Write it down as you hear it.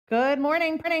Good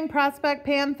morning, Prospect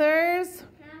Panthers.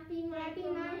 Happy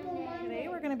Mindful Monday. Today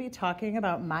we're going to be talking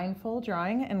about mindful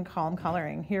drawing and calm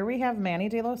coloring. Here we have Manny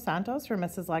De Los Santos from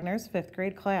Mrs. Legner's 5th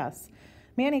grade class.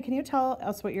 Manny, can you tell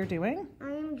us what you're doing? I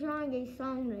am drawing a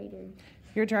songwriter.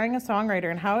 You're drawing a songwriter,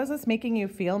 and how is this making you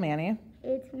feel, Manny?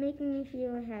 It's making me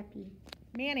feel happy.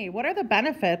 Manny, what are the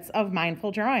benefits of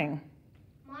mindful drawing?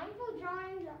 Mindful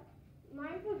drawing,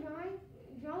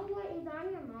 draw what is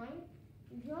on your mind.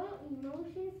 Draw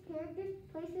emotions, characters,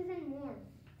 places, and more.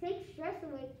 Take stress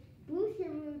away, boost your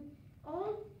mood.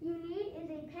 All you need is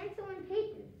a pencil and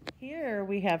paper. Here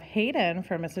we have Hayden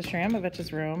from Mrs.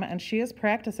 Shramovich's room, and she is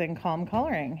practicing calm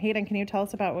coloring. Hayden, can you tell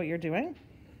us about what you're doing?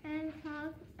 I'm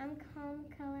calm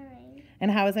coloring.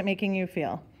 And how is it making you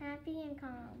feel? Happy and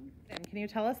calm. And can you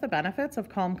tell us the benefits of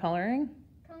calm coloring?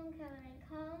 Calm coloring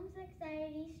calms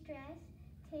anxiety, stress,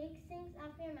 takes things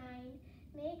off your mind,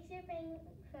 makes your brain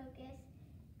focus.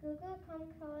 Google calm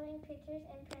coloring pictures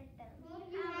and print them.